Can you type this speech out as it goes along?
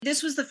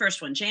This was the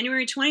first one,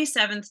 January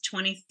 27th,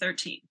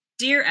 2013.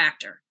 Dear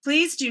actor,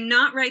 please do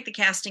not write the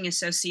casting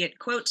associate,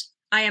 quote,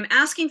 I am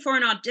asking for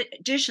an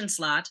audition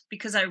slot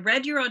because I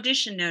read your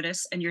audition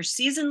notice and your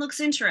season looks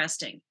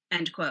interesting,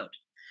 end quote.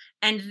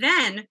 And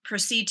then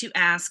proceed to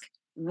ask,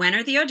 when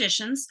are the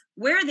auditions?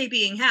 Where are they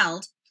being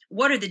held?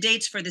 What are the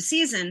dates for the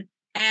season?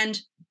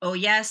 And, oh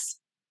yes,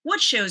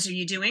 what shows are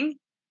you doing?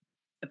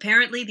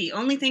 Apparently, the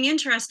only thing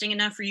interesting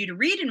enough for you to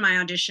read in my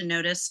audition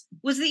notice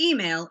was the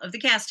email of the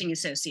casting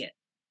associate.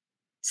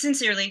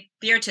 Sincerely,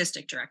 the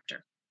artistic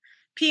director.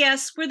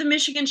 P.S. We're the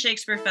Michigan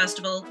Shakespeare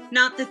Festival,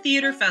 not the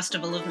Theater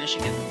Festival of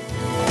Michigan.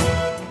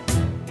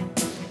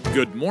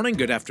 Good morning,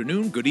 good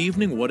afternoon, good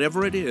evening,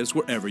 whatever it is,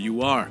 wherever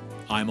you are.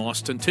 I'm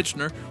Austin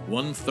Titchener,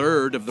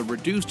 1/3 of the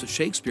Reduced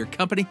Shakespeare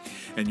Company,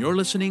 and you're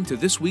listening to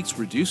this week's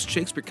Reduced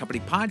Shakespeare Company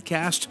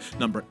podcast,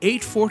 number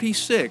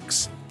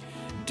 846,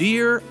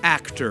 Dear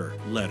Actor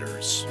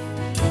Letters.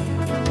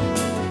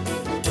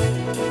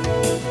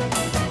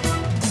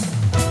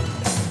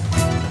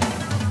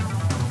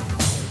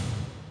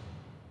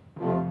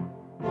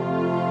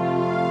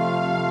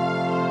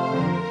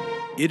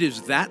 It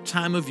is that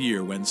time of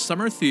year when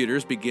summer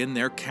theaters begin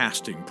their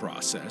casting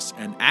process,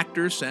 and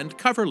actors send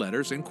cover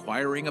letters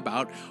inquiring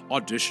about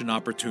audition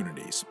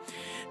opportunities.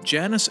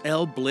 Janice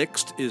L.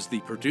 Blixt is the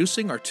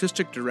producing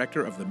artistic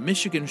director of the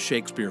Michigan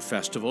Shakespeare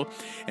Festival,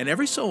 and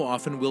every so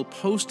often will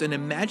post an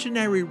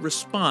imaginary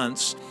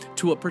response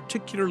to a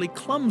particularly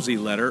clumsy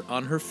letter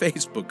on her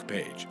Facebook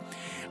page.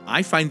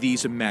 I find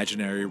these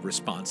imaginary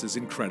responses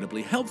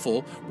incredibly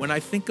helpful when I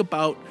think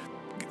about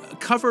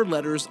cover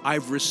letters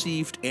I've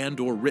received and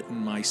or written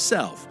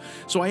myself.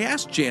 So I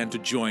asked Jan to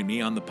join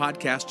me on the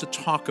podcast to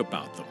talk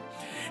about them.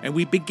 And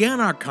we began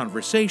our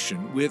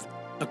conversation with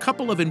a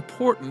couple of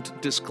important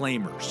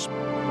disclaimers.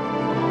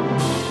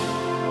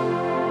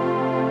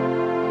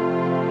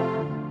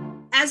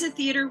 As a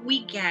theater, we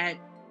get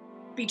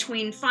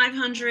between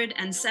 500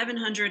 and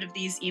 700 of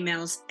these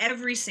emails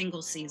every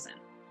single season.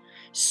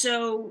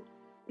 So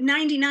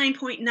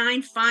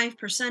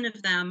 99.95%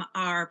 of them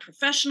are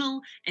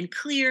professional and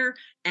clear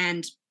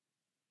and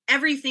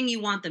everything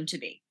you want them to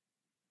be.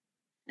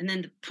 And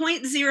then the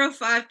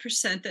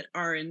 0.05% that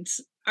aren't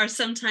are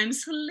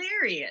sometimes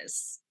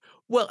hilarious.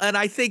 Well, and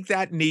I think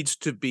that needs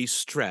to be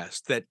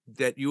stressed, that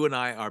you and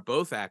I are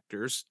both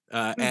actors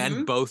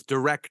and both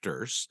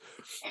directors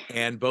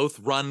and both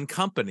run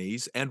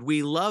companies, and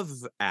we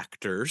love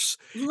actors.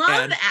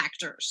 Love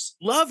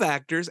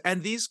actors.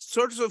 And these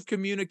sorts of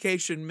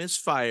communication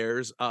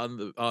misfires on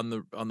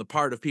the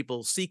part of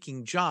people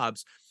seeking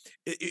jobs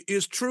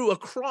is true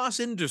across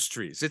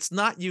industries. It's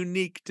not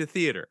unique to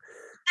theater.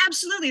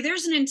 Absolutely.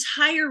 There's an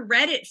entire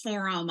Reddit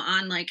forum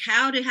on like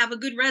how to have a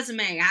good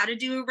resume, how to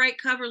do a right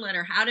cover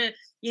letter, how to,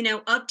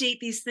 update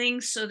these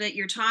things so that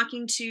you're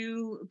talking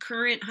to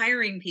current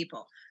hiring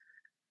people.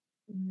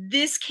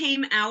 This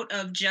came out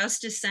of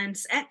just a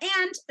sense,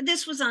 and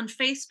this was on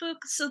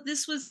Facebook. So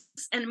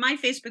and my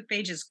Facebook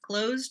page is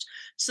closed.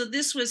 So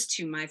this was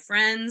to my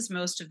friends,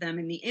 most of them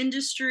in the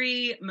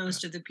industry,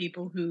 most of the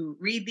people who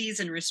read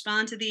these and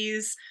respond to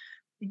these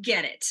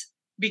get it.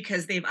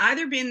 Because they've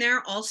either been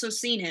there, also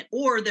seen it,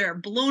 or they're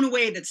blown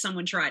away that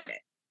someone tried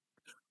it.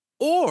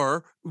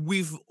 Or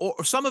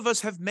some of us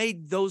have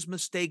made those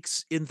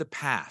mistakes in the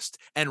past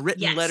and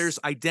written letters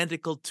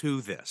identical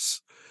to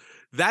this.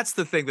 That's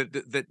the thing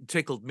that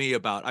tickled me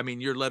about. I mean,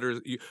 your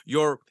letters,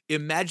 your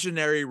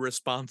imaginary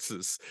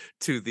responses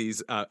to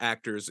these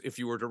actors, if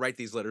you were to write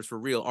these letters for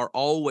real, are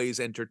always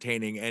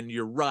entertaining. And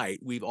you're right,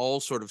 we've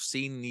all sort of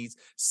seen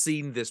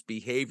this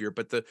behavior.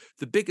 But the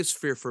biggest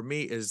fear for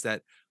me is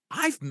that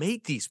I've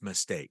made these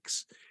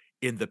mistakes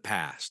in the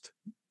past.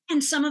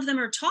 And some of them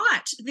are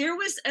taught. There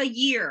was a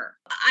year,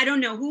 I don't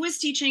know who was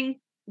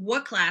teaching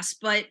what class,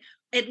 but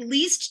at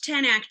least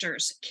 10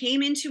 actors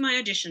came into my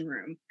audition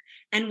room.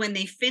 And when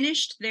they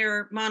finished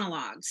their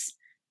monologues,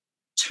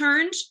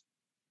 turned,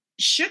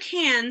 shook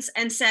hands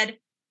and said,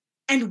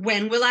 "And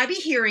when will I be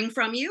hearing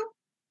from you?"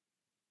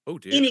 Oh,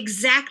 dear. In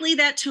exactly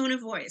that tone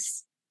of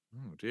voice.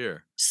 Oh,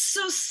 dear.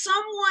 So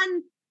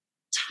someone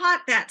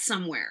taught that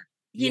somewhere.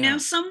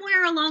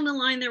 Somewhere along the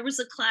line, there was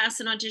a class,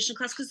 an audition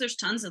class, because there's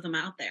tons of them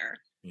out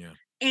there. Yeah.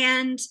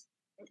 And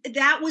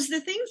that was the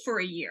thing for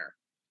a year.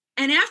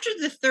 And after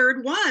the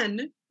third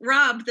one,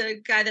 Rob,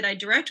 the guy that I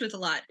direct with a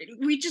lot,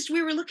 we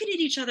were looking at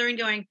each other and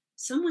going,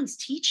 someone's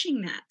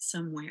teaching that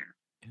somewhere.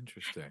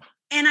 Interesting.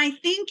 And I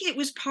think it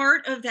was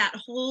part of that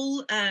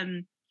whole,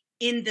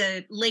 in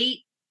the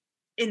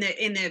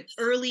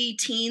early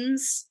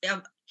teens,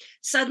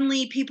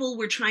 suddenly people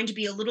were trying to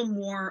be a little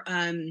more,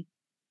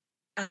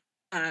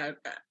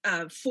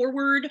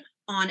 forward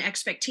on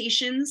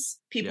expectations,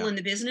 people in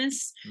the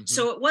business. Mm-hmm.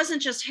 So it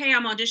wasn't just, hey,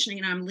 I'm auditioning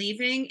and I'm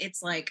leaving.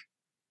 It's like,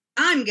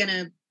 I'm going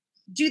to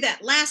do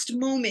that last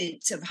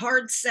moment of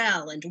hard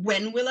sell. And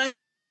when will I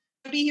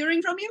be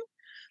hearing from you?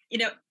 I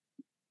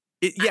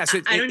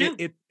don't know.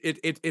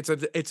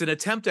 It's an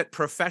attempt at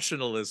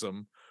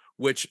professionalism,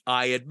 which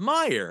I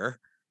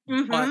admire,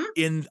 But Mm-hmm.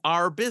 in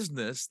our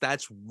business,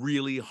 that's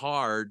really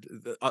hard.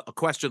 A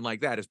question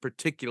like that is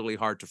particularly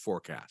hard to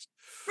forecast.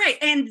 Right.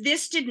 And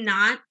this did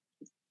not,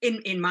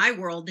 in my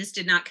world, this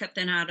did not cut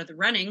them out of the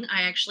running.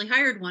 I actually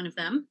hired one of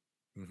them,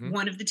 Hmm.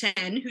 one of the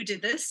 10 who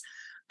did this.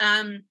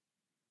 Um,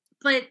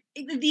 but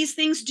these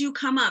things do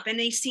come up, and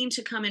they seem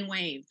to come in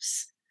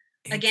waves.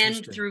 Again,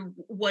 Interesting. through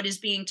what is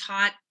being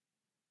taught,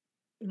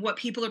 what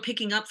people are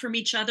picking up from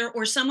each other,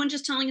 or someone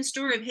just telling a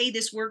story of, hey,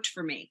 this worked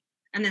for me.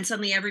 And then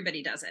suddenly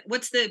everybody does it.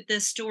 What's the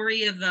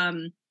story of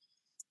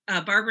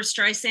Barbara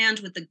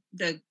Streisand with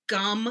the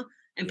gum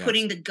and Yes.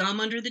 putting the gum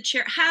under the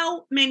chair?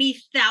 How many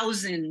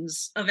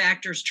thousands of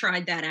actors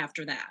tried that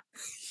after that?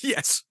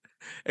 Yes,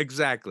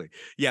 exactly.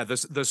 Yeah,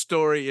 the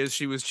story is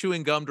she was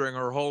chewing gum during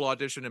her whole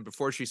audition, and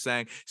before she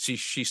sang, she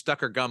stuck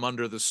her gum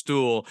under the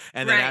stool,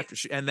 and then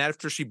Right.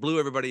 after she blew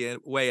everybody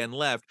away and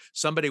left,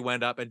 somebody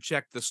went up and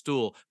checked the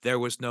stool. There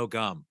was no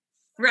gum.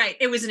 Right.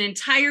 It was an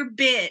entire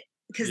bit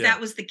because Yeah.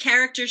 that was the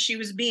character she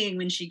was being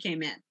when she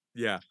came in.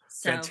 Yeah,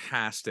 So,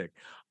 fantastic.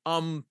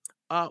 Um,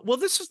 well,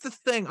 this is the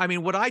thing. I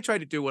mean, what I try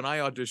to do when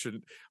I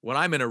audition, when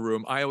I'm in a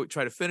room, I always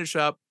try to finish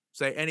up,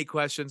 say any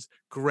questions,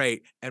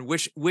 great, and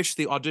wish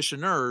the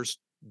auditioners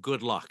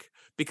good luck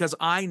because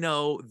I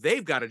know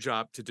they've got a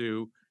job to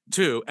do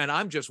too, and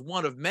I'm just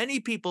one of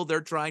many people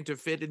they're trying to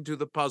fit into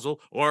the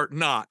puzzle or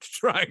not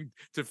trying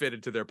to fit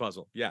into their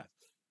puzzle. Yeah.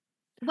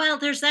 well,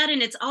 there's that.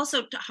 And it's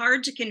also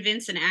hard to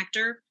convince an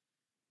actor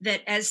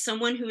that, as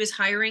someone who is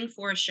hiring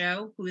for a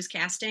show, who is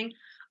casting,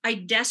 I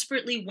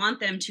desperately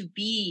want them to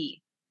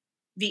be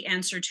the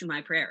answer to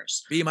my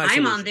prayers. Be my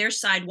I'm on solution. their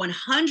side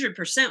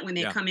 100% when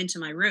they Yeah. come into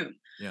my room,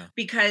 Yeah.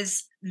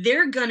 because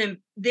they're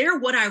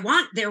what I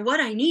want. They're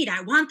what I need.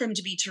 I want them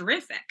to be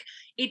terrific.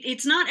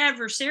 It's not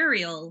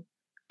adversarial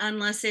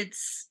unless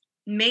it's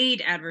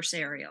made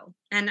adversarial.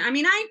 And I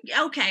mean,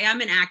 okay,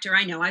 I'm an actor.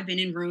 I know I've been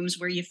in rooms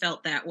where you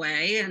felt that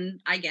way,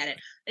 and I get it.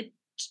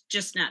 It's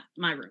just not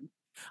my room.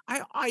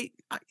 I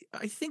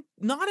think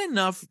not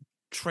enough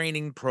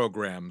training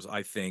programs,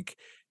 I think,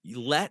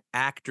 let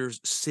actors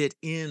sit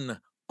in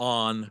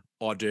on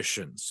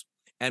auditions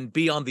and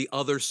be on the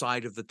other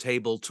side of the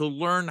table to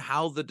learn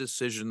how the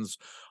decisions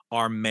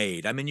are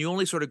made. I mean, you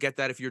only sort of get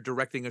that if you're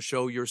directing a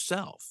show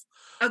yourself.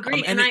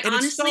 Agreed. And And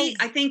it's so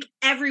I think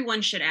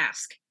everyone should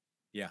ask.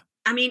 yeah.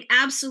 I mean,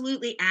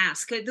 absolutely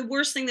ask. The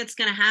worst thing that's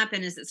going to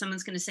happen is that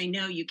someone's going to say,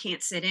 no, you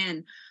can't sit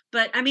in.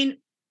 But I mean,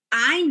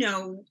 I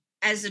know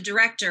as a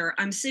director,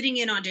 I'm sitting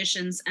in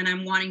auditions and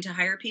I'm wanting to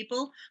hire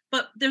people.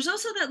 But there's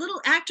also that little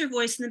actor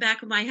voice in the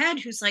back of my head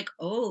who's like,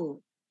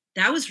 oh,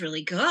 that was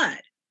really good.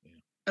 Yeah.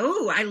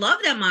 Oh, I love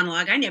that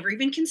monologue. I never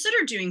even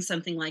considered doing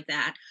something like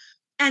that.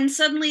 And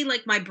suddenly,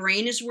 like, my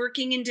brain is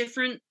working in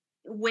different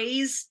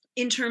ways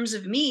in terms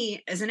of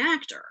me as an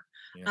actor.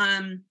 Yeah.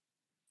 Um,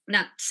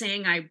 Not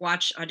saying I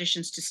watch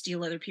auditions to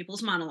steal other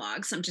people's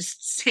monologues. I'm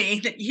just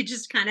saying that you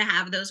just kind of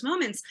have those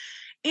moments.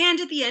 And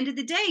at the end of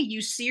the day,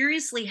 you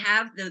seriously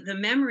have the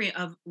memory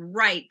of,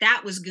 right,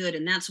 that was good,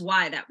 and that's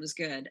why that was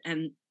good.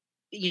 And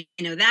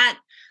that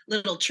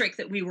little trick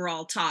that we were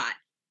all taught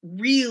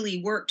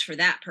really worked for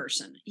that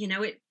person.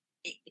 It,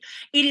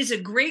 it is a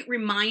great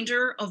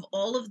reminder of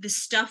all of the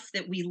stuff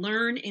that we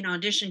learn in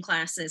audition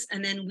classes,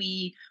 and then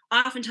we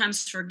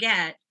oftentimes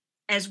forget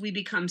as we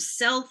become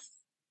self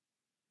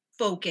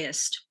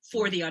focused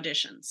for Right. the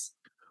auditions.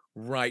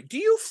 Right. Do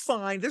you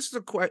find this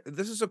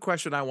is a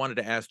question I wanted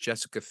to ask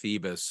Jessica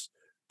Phoebus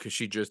because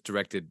she just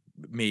directed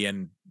me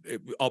and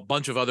a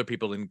bunch of other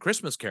people in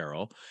Christmas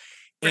Carol,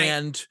 Right.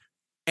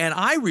 and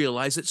I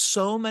realize that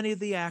so many of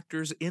the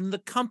actors in the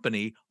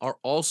company are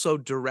also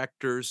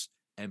directors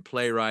and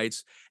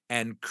playwrights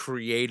and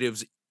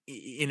creatives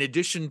in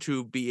addition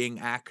to being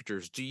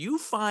actors. Do you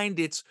find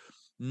it's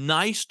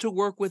nice to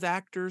work with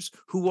actors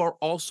who are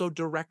also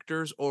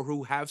directors or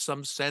who have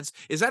some sense?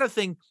 Is that a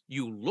thing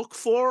you look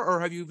for,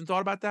 or have you even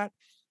thought about that?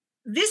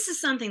 This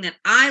is something that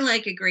I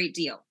like a great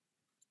deal.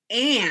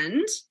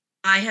 And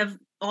I have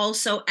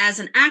also, as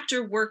an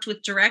actor, worked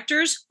with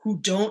directors who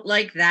don't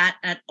like that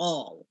at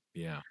all.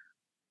 Yeah.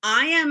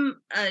 I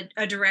am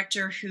a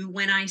director who,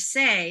 when I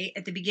say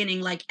at the beginning,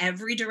 like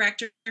every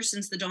director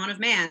since the dawn of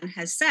man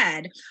has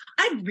said,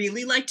 I'd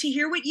really like to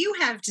hear what you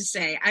have to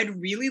say. I'd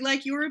really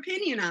like your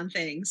opinion on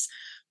things.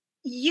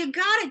 You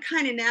got to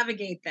kind of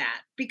navigate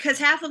that, because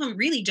half of them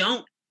really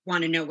don't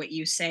want to know what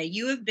you say.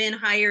 You have been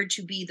hired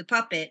to be the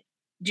puppet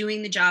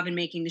doing the job and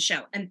making the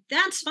show, and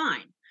that's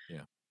fine.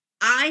 Yeah.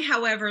 I,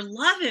 however,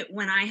 love it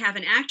when I have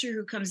an actor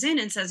who comes in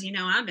and says,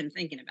 I've been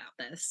thinking about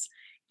this.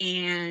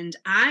 And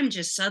I'm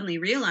just suddenly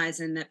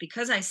realizing that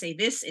because I say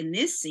this in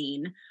this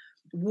scene,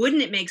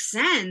 wouldn't it make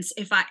sense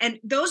if and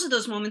those are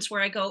those moments where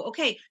I go,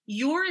 okay,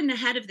 you're in the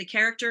head of the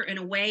character in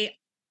a way,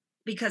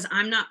 because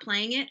I'm not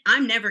playing it,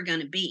 I'm never going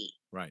to be.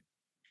 Right.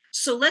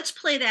 So let's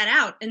play that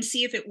out and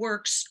see if it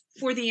works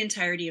for the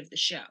entirety of the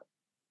show.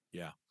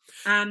 Yeah.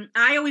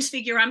 I always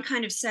figure I'm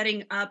kind of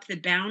setting up the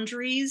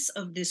boundaries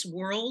of this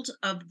world,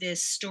 of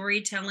this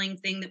storytelling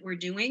thing that we're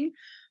doing.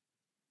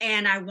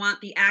 And I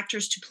want the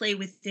actors to play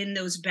within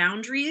those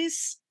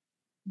boundaries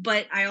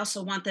but I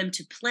also want them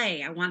to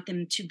play. I want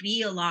them to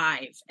be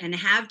alive and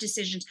have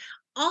decisions.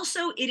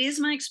 Also, it is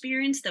my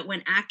experience that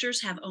when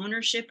actors have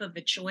ownership of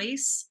a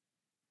choice,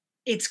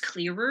 it's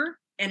clearer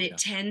and it Yeah.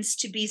 tends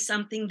to be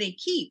something they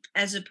keep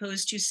as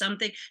opposed to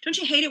something. Don't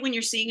you hate it when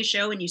you're seeing a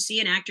show and you see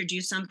an actor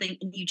do something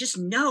and you just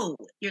know,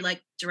 you're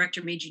like,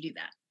 director made you do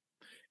that?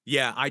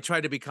 Yeah, I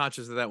try to be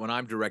conscious of that when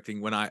I'm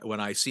directing, when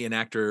I see an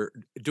actor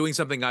doing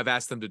something I've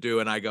asked them to do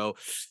and I go,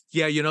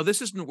 "Yeah,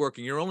 this isn't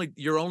working. You're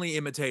only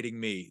imitating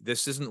me.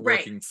 This isn't Right.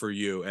 working for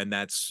you, and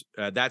that's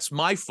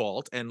my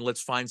fault, and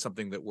let's find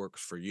something that works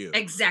for you."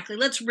 Exactly.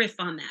 Let's riff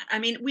on that. I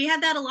mean, we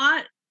had that a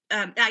lot.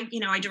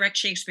 I direct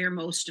Shakespeare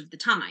most of the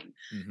time,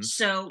 Mhm.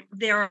 so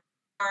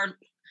are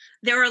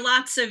there are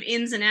lots of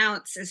ins and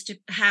outs as to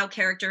how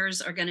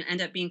characters are going to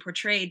end up being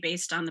portrayed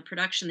based on the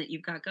production that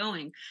you've got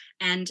going.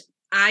 And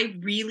I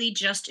really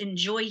just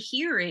enjoy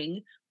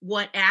hearing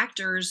what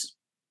actors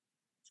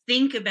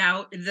think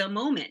about the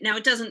moment. Now,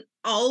 it doesn't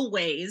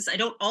always, I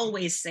don't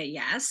always say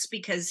yes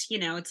because,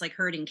 it's like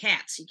herding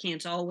cats. You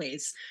can't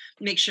always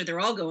make sure they're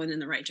all going in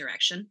the right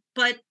direction.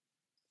 But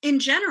in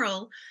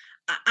general,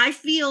 I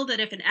feel that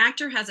if an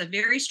actor has a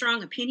very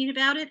strong opinion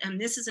about it, and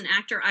this is an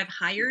actor I've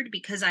hired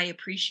because I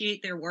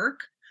appreciate their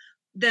work,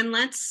 then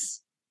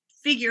let's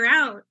figure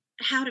out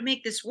how to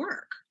make this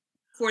work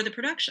for the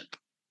production.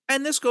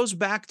 And this goes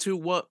back to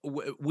what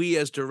we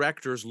as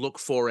directors look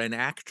for in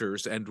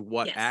actors and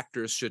what Yes.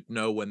 actors should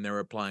know when they're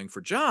applying for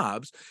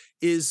jobs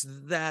is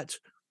that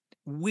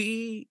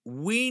we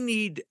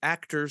need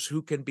actors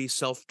who can be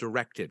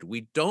self-directed.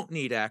 We don't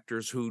need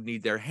actors who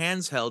need their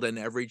hands held and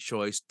every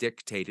choice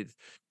dictated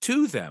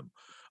to them.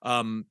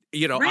 Right.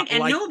 And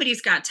Like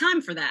nobody's got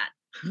time for that.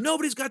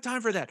 nobody's got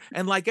time for that.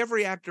 And like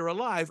every actor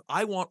alive,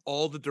 I want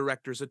all the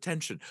director's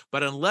attention.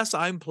 But unless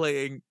I'm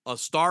playing a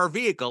star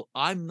vehicle,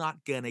 I'm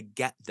not going to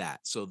get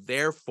that. So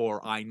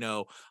therefore, I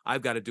know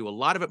I've got to do a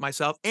lot of it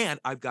myself and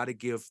I've got to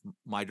give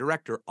my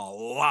director a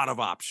lot of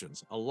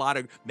options,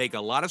 make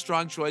a lot of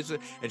strong choices.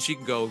 And she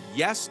can go,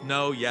 yes,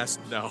 no, yes,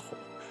 no.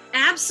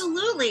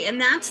 Absolutely. And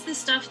that's the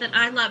stuff that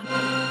I love.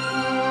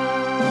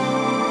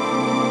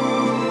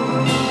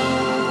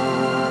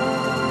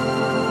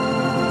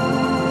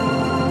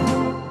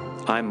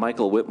 I'm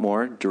Michael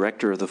Whitmore,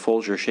 director of the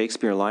Folger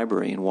Shakespeare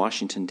Library in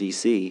Washington,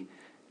 D.C.,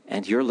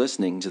 and you're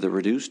listening to the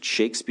Reduced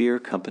Shakespeare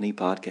Company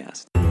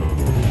podcast.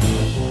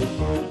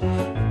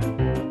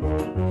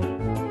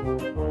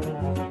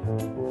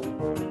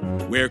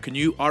 Where can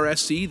you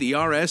RSC the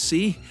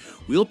RSC?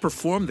 We'll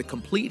perform the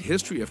complete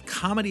history of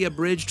Comedy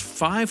Abridged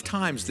 5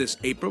 times this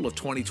April of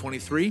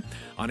 2023,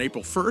 on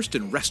April 1st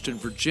in Reston,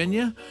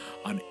 Virginia,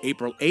 on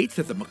April 8th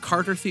at the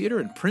MacArthur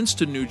Theater in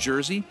Princeton, New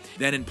Jersey,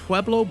 then in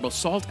Pueblo,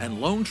 Basalt, and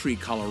Lone Tree,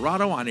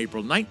 Colorado on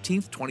April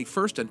 19th,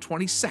 21st, and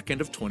 22nd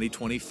of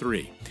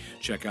 2023.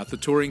 Check out the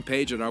touring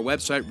page at our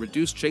website,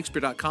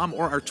 reducedshakespeare.com,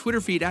 or our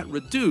Twitter feed at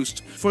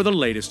Reduced for the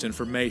latest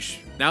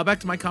information. Now back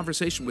to my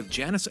conversation with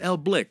Janice L.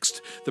 Blixt,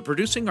 the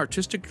producing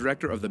artistic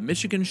director of the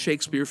Michigan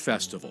Shakespeare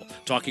Festival,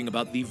 talking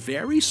about the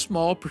very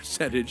small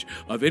percentage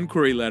of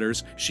inquiry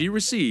letters she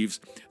receives,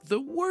 the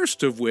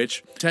worst of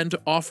which tend to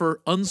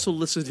offer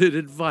unsolicited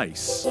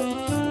advice.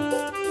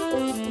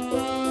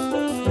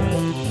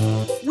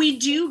 We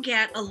do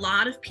get a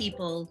lot of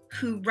people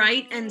who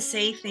write and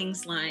say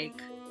things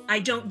like, I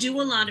don't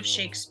do a lot of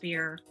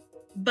Shakespeare,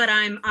 but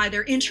I'm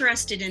either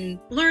interested in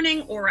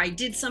learning or I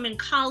did some in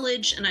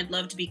college and I'd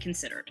love to be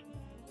considered.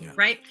 Yeah.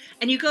 Right?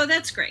 And you go,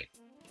 that's great.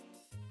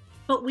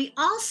 But we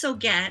also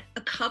get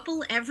a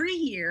couple every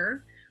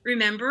year.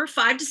 Remember,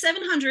 500 to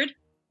 700,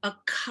 a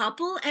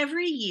couple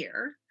every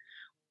year.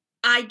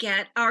 I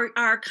get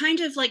our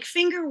kind of like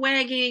finger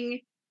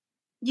wagging,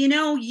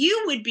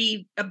 you would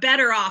be a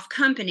better off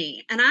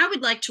company and I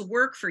would like to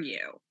work for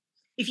you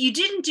if you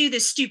didn't do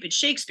this stupid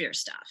Shakespeare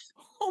stuff.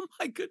 Oh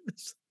my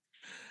goodness.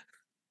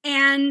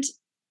 And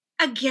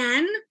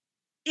again,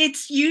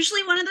 it's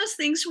usually one of those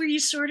things where you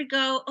sort of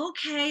go,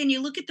 okay, and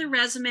you look at the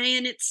resume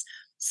and it's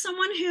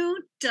someone who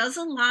does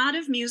a lot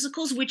of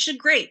musicals, which are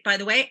great. By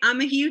the way, I'm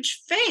a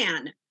huge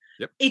fan.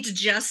 Yep. It's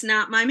just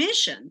not my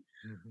mission.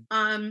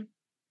 Mm-hmm.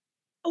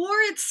 Or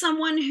it's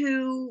someone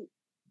who,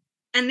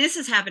 and this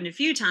has happened a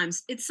few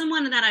times, it's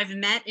someone that I've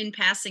met in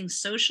passing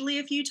socially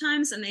a few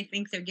times and they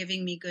think they're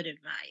giving me good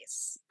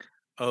advice.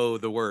 Oh,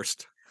 the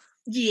worst.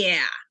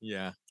 Yeah.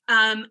 Yeah.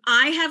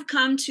 I have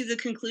come to the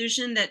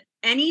conclusion that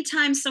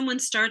anytime someone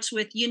starts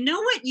with, you know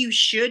what you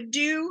should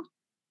do,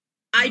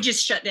 I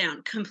just shut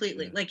down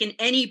completely. Yeah. Like in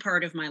any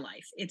part of my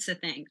life, it's a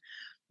thing.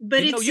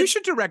 But you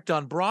should direct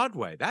on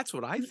Broadway. That's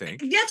what I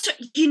think. Yes,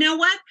 you know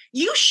what?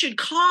 You should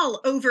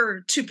call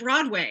over to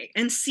Broadway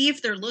and see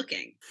if they're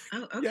looking.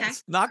 Oh, okay.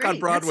 Yes, knock on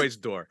Broadway's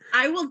door.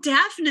 I will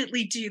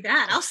definitely do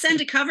that. I'll send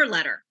a cover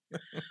letter.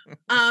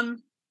 But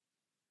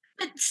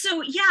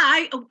so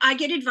yeah, I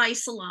get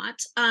advice a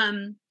lot.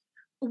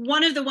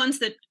 One of the ones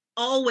that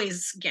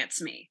always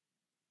gets me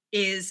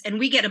is, and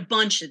we get a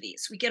bunch of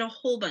these. We get a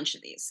whole bunch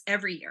of these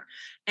every year.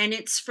 And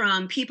it's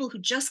from people who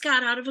just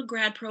got out of a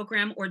grad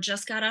program or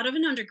just got out of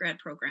an undergrad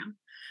program.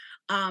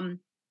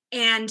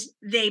 And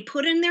they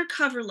put in their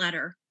cover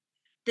letter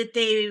that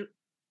they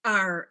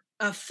are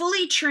a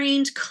fully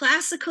trained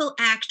classical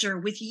actor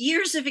with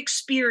years of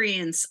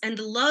experience and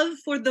love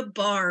for the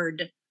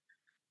bard.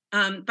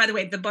 By the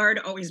way, the bard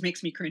always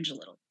makes me cringe a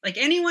little. Like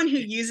anyone who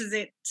uses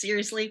it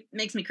seriously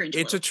makes me cringe.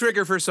 It's a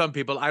trigger for some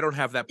people. I don't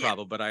have that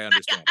problem, but I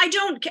understand. I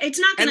don't. It's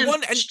not going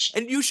to.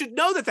 And you should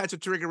know that that's a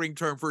triggering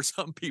term for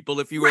some people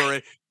if you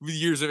are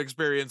years of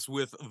experience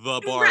with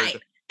the bard.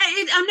 Right.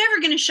 I'm never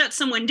going to shut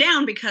someone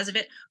down because of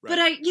it.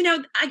 Right.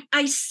 But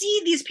I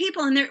see these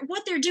people, and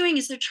what they're doing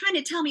is they're trying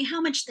to tell me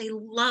how much they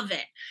love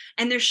it,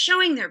 and they're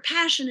showing their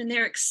passion and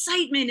their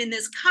excitement in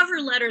this cover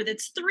letter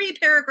that's 3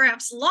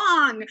 paragraphs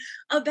long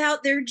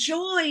about their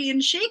joy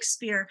in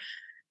Shakespeare.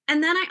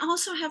 And then I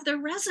also have their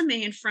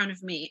resume in front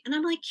of me, and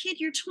I'm like, kid,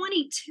 you're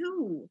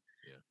 22.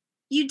 Yeah.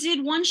 You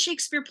did 1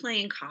 Shakespeare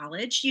play in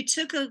college. You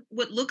took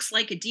what looks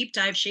like a deep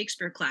dive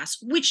Shakespeare class,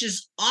 which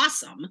is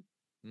awesome.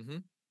 Mm-hmm.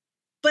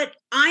 But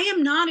I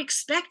am not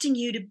expecting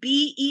you to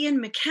be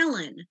Ian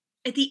McKellen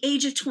at the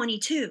age of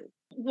 22.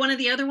 One of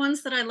the other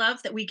ones that I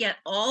love that we get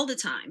all the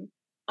time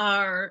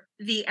are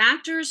the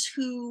actors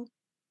who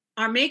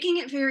are making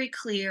it very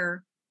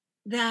clear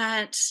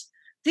that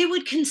they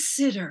would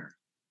consider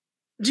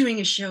doing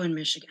a show in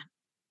Michigan.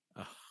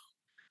 Oh.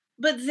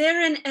 But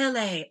they're in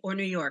LA or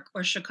New York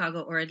or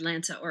Chicago or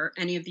Atlanta or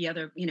any of the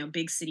other,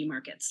 big city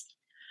markets.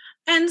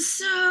 And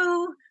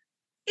so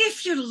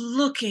if you're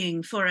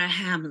looking for a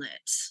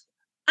Hamlet,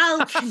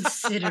 I'll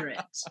consider it.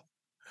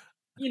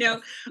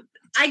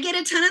 I get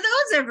a ton of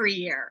those every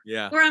year.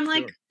 Yeah, where I'm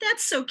like,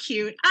 that's so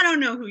cute. I don't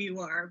know who you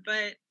are,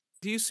 but.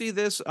 Do you see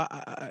this?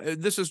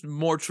 This is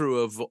more true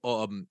of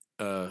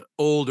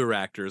older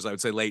actors. I would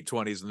say late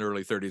 20s and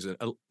early 30s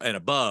and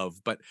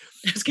above. But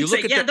I was going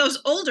to say, those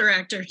older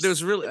actors.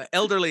 Those really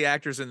elderly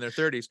actors in their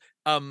 30s.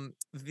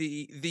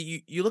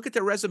 You look at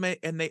their resume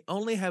and they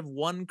only have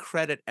 1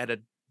 credit at a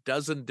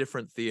dozen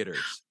different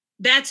theaters.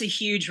 That's a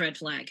huge red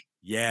flag.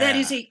 Yeah. That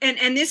is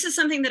and this is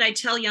something that I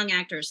tell young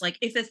actors. Like,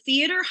 if a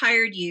theater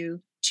hired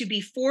you to be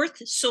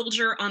 4th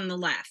soldier on the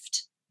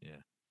left,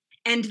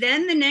 and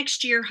then the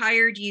next year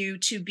hired you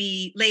to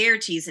be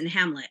Laertes in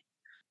Hamlet,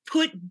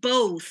 put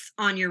both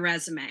on your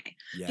resume.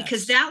 Yes.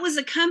 Because that was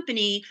a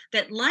company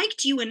that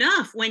liked you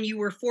enough when you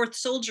were 4th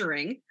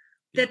soldiering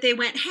that they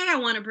went, hey, I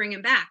want to bring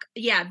him back.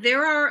 Yeah,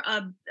 there are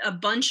a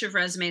bunch of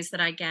resumes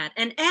that I get.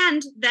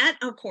 And that,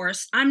 of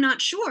course, I'm not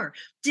sure.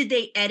 Did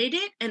they edit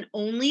it and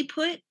only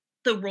put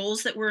the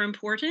roles that were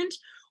important?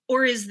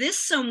 Or is this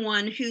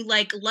someone who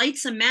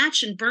lights a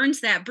match and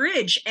burns that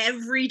bridge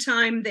every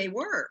time they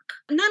work?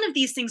 None of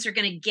these things are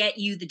going to get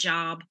you the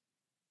job.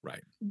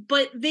 Right.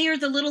 But they are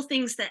the little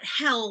things that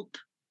help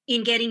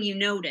in getting you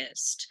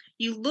noticed.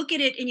 You look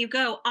at it and you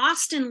go,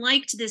 Austin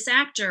liked this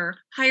actor,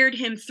 hired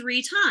him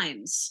 3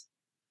 times.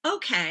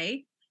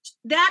 Okay.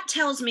 That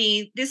tells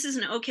me this is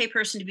an okay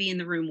person to be in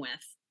the room with.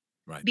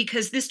 Right.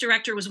 Because this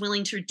director was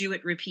willing to do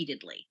it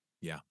repeatedly.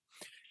 Yeah.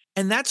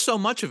 And that's so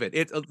much of it.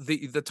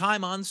 The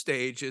time on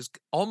stage is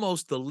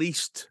almost the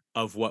least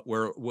of what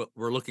we're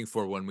looking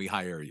for when we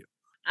hire you.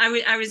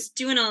 I was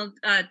doing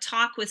a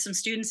talk with some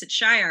students at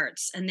Shy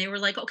Arts, and they were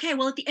like, okay,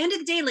 well, at the end of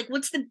the day,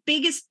 what's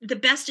the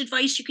best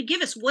advice you could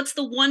give us? What's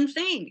the one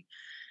thing?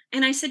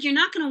 And I said, you're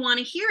not going to want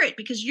to hear it,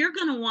 because you're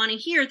going to want to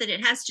hear that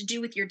it has to do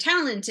with your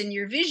talent and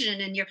your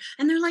vision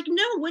and they're like,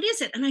 no, what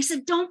is it? And I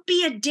said, don't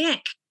be a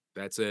dick.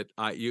 That's it.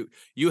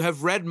 You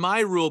have read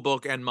my rule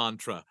book and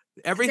mantra.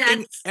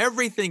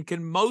 Everything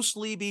can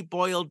mostly be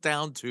boiled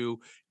down to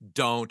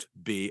don't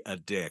be a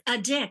dick. A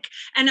dick.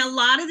 And a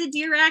lot of the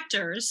Dear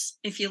actors,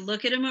 if you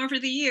look at them over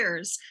the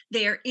years,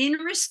 they are in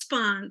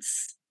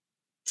response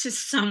to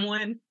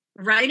someone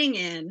writing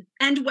in,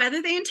 and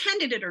whether they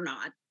intended it or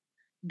not,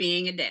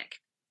 being a dick.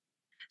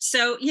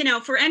 So,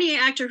 for any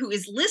actor who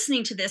is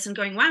listening to this and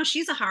going, wow,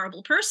 she's a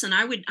horrible person,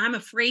 I'm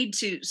afraid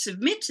to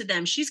submit to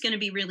them. She's going to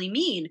be really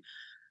mean.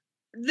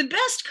 The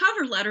best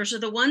cover letters are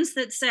the ones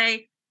that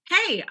say,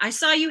 hey, I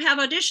saw you have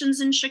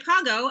auditions in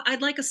Chicago.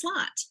 I'd like a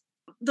slot.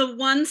 The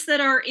ones that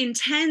are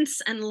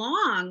intense and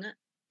long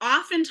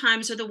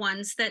oftentimes are the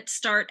ones that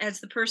start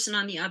as the person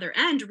on the other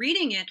end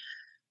reading it.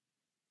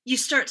 You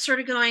start sort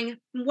of going,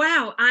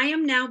 wow, I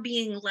am now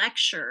being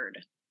lectured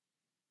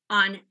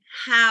on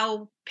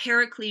how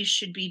Pericles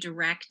should be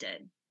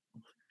directed.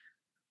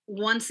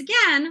 Once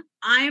again,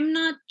 I'm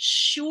not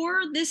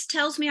sure this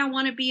tells me I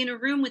want to be in a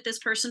room with this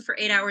person for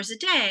 8 hours a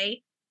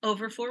day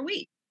over 4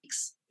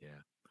 weeks. Yeah.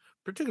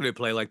 Particularly a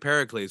play like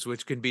Pericles,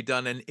 which can be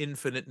done an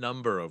infinite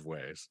number of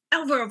ways.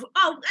 And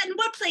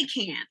what play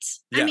can't?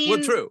 Yeah,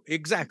 well, true.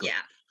 Exactly.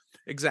 Yeah.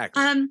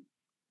 Exactly.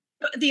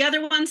 The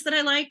other ones that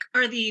I like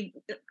are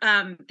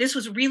this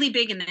was really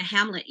big in the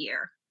Hamlet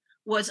year,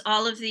 was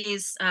all of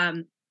these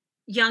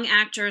young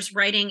actors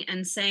writing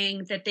and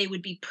saying that they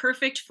would be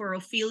perfect for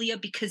Ophelia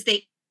because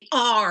they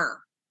are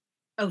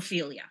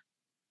Ophelia.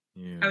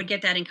 Yeah. I would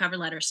get that in cover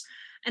letters.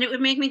 And it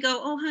would make me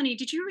go, oh, honey,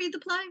 did you read the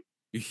play?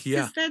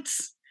 Yeah.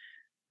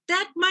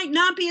 That might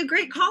not be a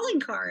great calling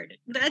card.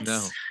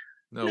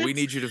 No, we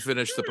need you to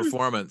finish the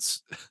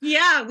performance.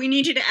 Yeah, we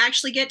need you to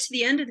actually get to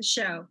the end of the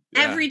show.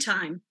 Yeah. Every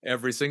time.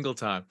 Every single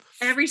time.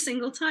 Every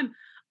single time.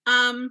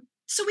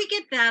 So we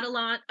get that a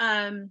lot.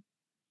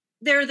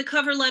 There are the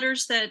cover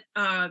letters that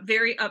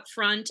very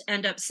upfront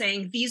end up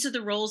saying, these are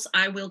the roles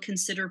I will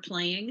consider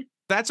playing.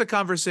 That's a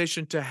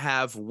conversation to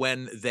have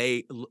when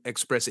they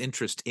express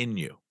interest in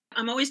you.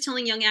 I'm always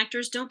telling young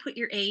actors, don't put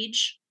your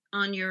age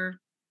on your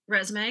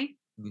resume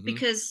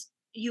because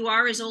you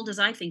are as old as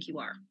I think you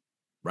are.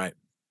 Right.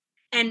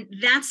 And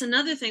that's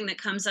another thing that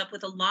comes up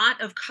with a lot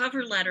of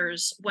cover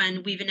letters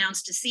when we've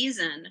announced a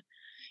season.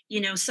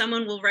 You know,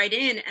 someone will write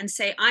in and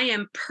say, I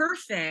am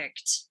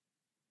perfect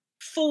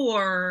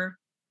for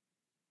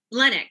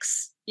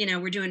Lennox. You know,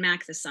 we're doing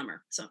Mac this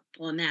summer, so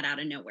pulling that out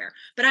of nowhere.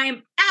 But I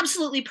am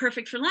absolutely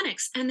perfect for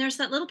Lennox. And there's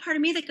that little part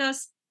of me that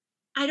goes,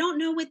 I don't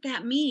know what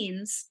that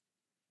means.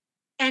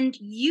 And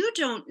you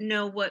don't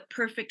know what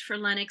perfect for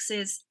Lennox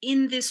is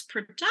in this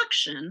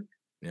production.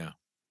 Yeah.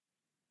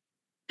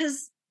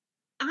 Because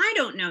I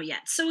don't know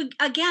yet. So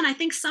again, I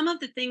think some of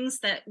the things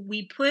that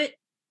we put,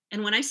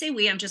 and when I say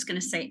we, I'm just going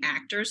to say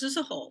actors as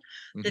a whole,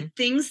 the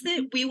things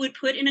that we would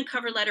put in a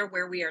cover letter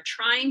where we are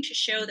trying to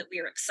show that we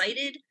are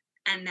excited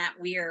and that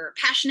we are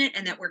passionate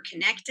and that we're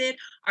connected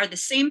are the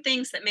same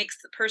things that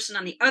makes the person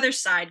on the other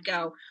side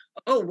go,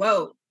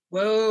 oh,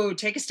 whoa,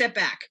 take a step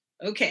back.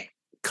 Okay.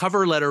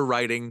 Cover letter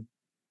writing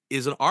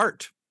is an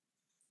art.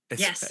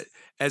 It's yes.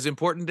 As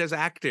important as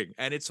acting,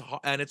 and it's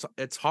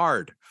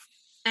hard.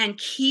 And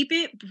keep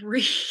it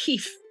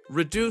brief.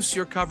 Reduce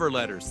your cover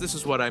letters. This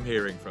is what I'm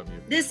hearing from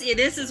you.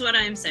 This is what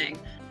I'm saying.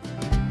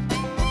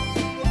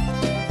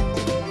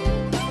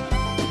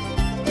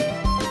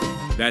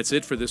 That's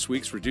it for this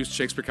week's Reduced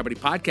Shakespeare Company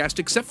podcast,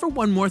 except for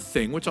one more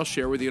thing, which I'll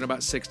share with you in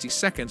about 60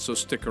 seconds, so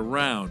stick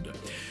around.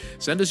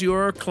 Send us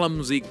your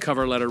clumsy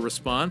cover letter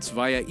response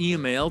via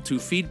email to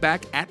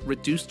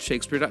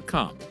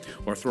feedback@reducedshakespeare.com,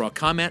 or throw a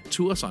comment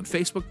to us on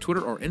Facebook,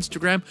 Twitter, or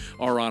Instagram,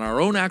 or on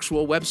our own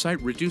actual website,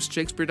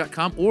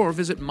 reducedshakespeare.com, or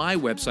visit my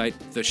website,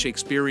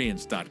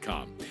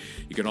 theshakespeareans.com.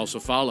 You can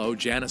also follow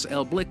Janice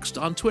L. Blixt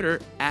on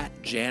Twitter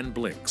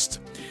 @JanBlixt.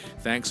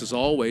 Thanks as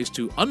always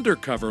to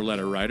undercover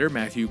letter writer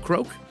Matthew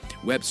Croak,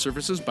 web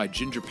services by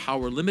Ginger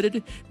Power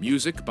Limited,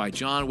 music by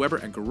John Weber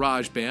and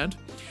GarageBand.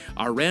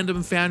 Our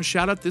random fan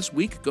shout-out this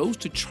week goes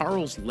to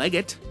Charles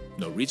Leggett.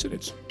 No reason,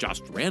 it's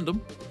just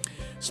random.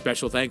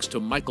 Special thanks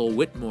to Michael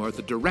Whitmore,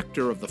 the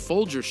director of the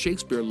Folger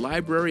Shakespeare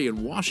Library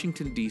in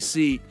Washington,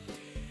 D.C.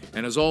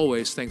 And as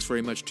always, thanks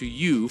very much to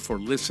you for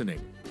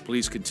listening.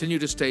 Please continue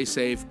to stay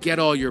safe, get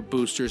all your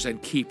boosters,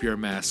 and keep your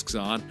masks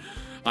on.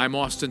 I'm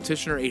Austin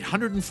Tishner,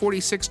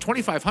 846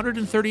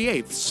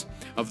 2538ths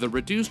of the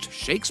Reduced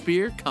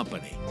Shakespeare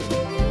Company.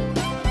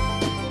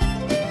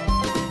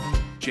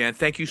 Jan,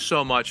 thank you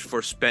so much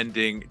for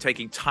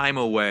taking time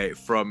away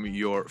from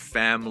your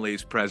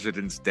family's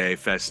President's Day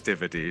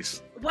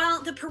festivities.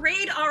 Well, the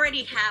parade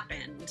already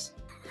happened,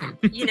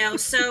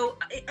 so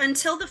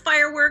until the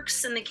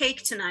fireworks and the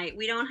cake tonight,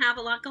 we don't have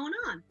a lot going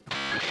on.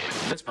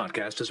 This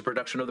podcast is a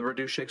production of the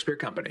Reduced Shakespeare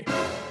Company,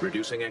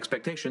 reducing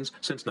expectations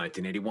since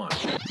 1981.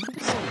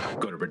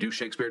 Go to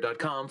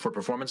reducedshakespeare.com for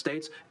performance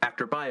dates,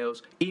 actor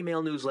bios,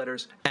 email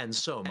newsletters, and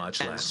so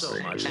much less.